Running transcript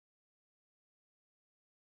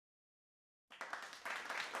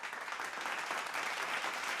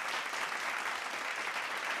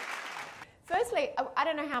Firstly, I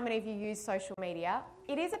don't know how many of you use social media.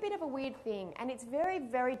 It is a bit of a weird thing, and it's very,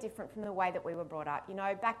 very different from the way that we were brought up. You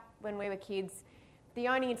know, back when we were kids, the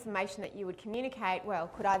only information that you would communicate, well,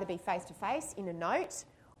 could either be face-to-face in a note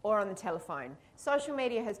or on the telephone. Social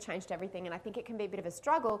media has changed everything, and I think it can be a bit of a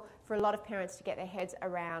struggle for a lot of parents to get their heads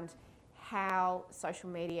around how social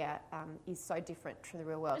media is so different to the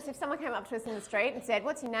real world. Just if someone came up to us in the street and said,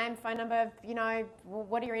 what's your name, phone number, you know,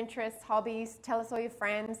 what are your interests, hobbies, tell us all your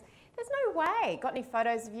friends, there's no way. Got any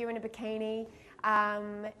photos of you in a bikini?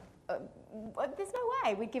 There's no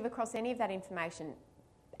way we'd give across any of that information.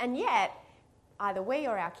 And yet, either we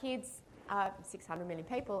or our kids, 600 million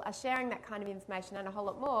people, are sharing that kind of information and a whole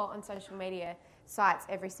lot more on social media sites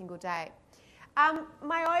every single day.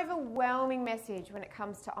 My overwhelming message when it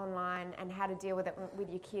comes to online and how to deal with it with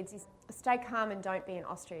your kids is stay calm and don't be an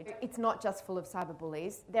ostrich. It's not just full of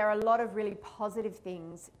cyberbullies. There are a lot of really positive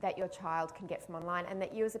things that your child can get from online and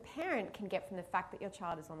that you as a parent can get from the fact that your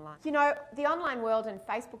child is online. You know, the online world, and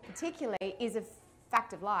Facebook particularly, is a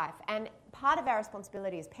fact of life, and part of our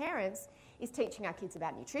responsibility as parents is teaching our kids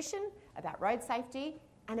about nutrition, about road safety,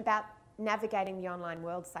 and about navigating the online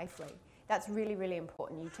world safely. That's really, really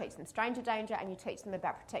important. You teach them stranger danger and you teach them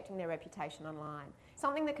about protecting their reputation online.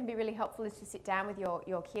 Something that can be really helpful is to sit down with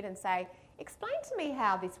your kid and say, explain to me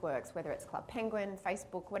how this works, whether it's Club Penguin,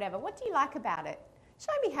 Facebook, whatever. What do you like about it?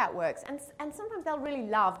 Show me how it works. And sometimes they'll really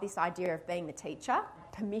love this idea of being the teacher.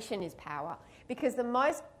 Permission is power, because the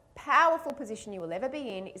most powerful position you will ever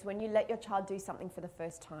be in is when you let your child do something for the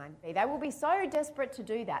first time. They will be so desperate to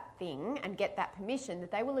do that thing and get that permission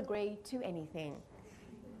that they will agree to anything.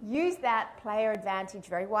 Use that player advantage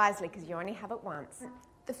very wisely, because you only have it once.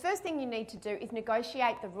 The first thing you need to do is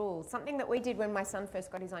negotiate the rules. Something that we did when my son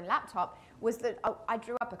first got his own laptop was that I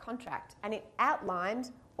drew up a contract and it outlined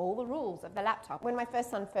all the rules of the laptop. When my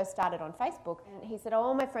son first started on Facebook, and he said, oh,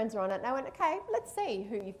 all my friends are on it. And I went, okay, let's see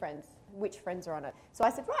which friends are on it. So I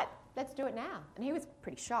said, right, let's do it now. And he was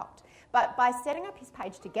pretty shocked. But by setting up his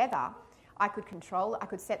page together, I could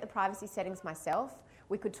set the privacy settings myself.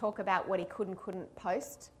 We could talk about what he could and couldn't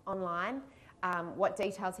post online, what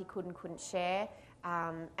details he could and couldn't share,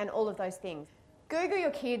 and all of those things. Google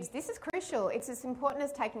your kids. This is crucial. It's as important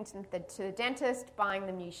as taking them to the dentist, buying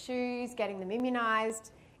them new shoes, getting them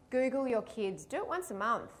immunised. Google your kids. Do it once a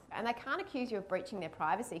month. And they can't accuse you of breaching their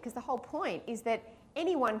privacy, because the whole point is that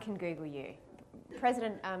anyone can Google you.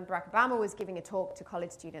 President Barack Obama was giving a talk to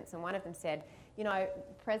college students, and one of them said, you know,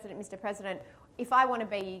 Mr. President, if I want to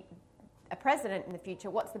be a president in the future,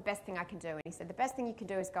 what's the best thing I can do? And he said, the best thing you can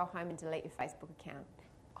do is go home and delete your Facebook account.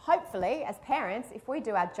 Hopefully, as parents, if we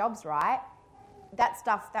do our jobs right,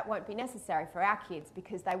 that won't be necessary for our kids,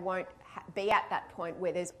 because they won't be at that point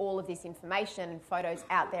where there's all of this information and photos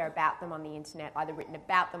out there about them on the internet, either written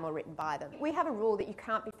about them or written by them. We have a rule that you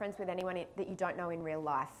can't be friends with anyone that you don't know in real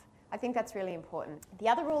life. I think that's really important. The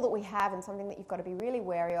other rule that we have, and something that you've got to be really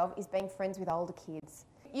wary of, is being friends with older kids.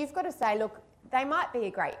 You've got to say, look, they might be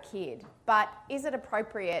a great kid, but is it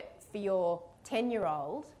appropriate for your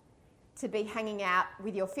 10-year-old to be hanging out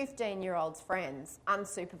with your 15-year-old's friends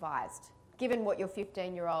unsupervised, given what your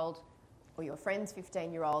 15-year-old or your friend's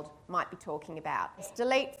 15-year-old might be talking about? Just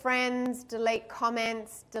delete friends, delete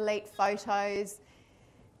comments, delete photos,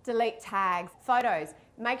 delete tags. Photos.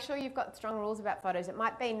 Make sure you've got strong rules about photos. It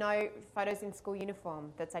might be no photos in school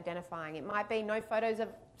uniform that's identifying. It might be no photos of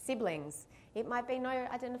siblings. It might be no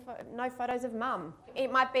photos of mum.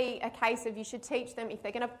 It might be a case of you should teach them, if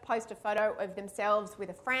they're going to post a photo of themselves with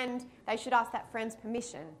a friend, they should ask that friend's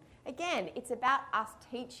permission. Again, it's about us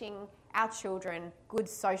teaching our children good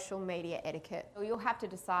social media etiquette. You'll have to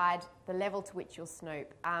decide the level to which you'll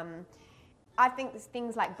snoop. I think there's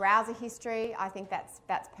things like browser history. I think that's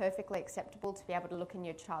perfectly acceptable to be able to look in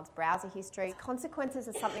your child's browser history. Consequences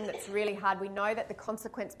are something that's really hard. We know that the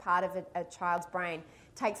consequence part of a child's brain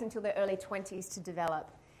takes until their early 20s to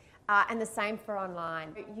develop. And the same for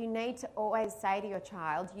online. You need to always say to your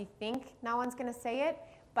child, you think no one's going to see it,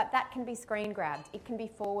 but that can be screen grabbed. It can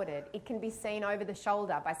be forwarded. It can be seen over the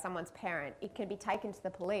shoulder by someone's parent. It can be taken to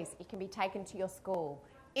the police. It can be taken to your school.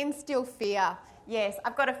 Instill fear. Yes,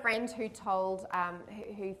 I've got a friend who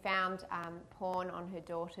who found porn on her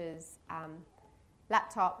daughter's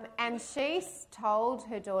laptop, and she told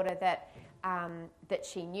her daughter that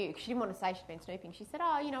she knew. She didn't want to say she'd been snooping. She said,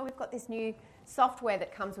 oh, you know, we've got this new software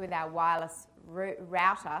that comes with our wireless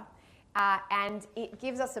router, and it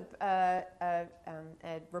gives us a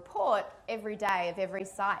report every day of every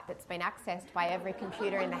site that's been accessed by every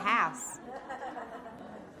computer in the house.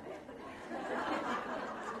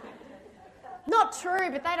 Not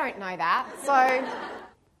true, but they don't know that. So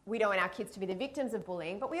we don't want our kids to be the victims of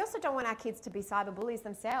bullying, but we also don't want our kids to be cyber bullies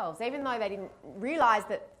themselves, even though they didn't realise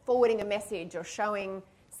that forwarding a message or showing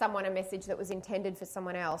someone a message that was intended for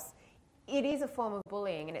someone else, it is a form of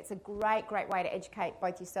bullying, and it's a great, great way to educate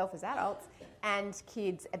both yourself as adults and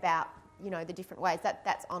kids about, you know, the different ways.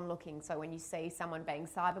 That's onlooking. So when you see someone being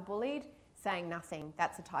cyber bullied, saying nothing,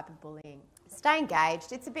 that's a type of bullying. Stay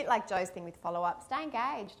engaged. It's a bit like Joe's thing with follow-up. Stay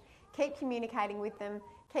engaged. Keep communicating with them.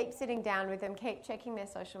 Keep sitting down with them. Keep checking their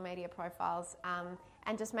social media profiles,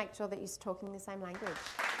 and just make sure that you're talking the same language.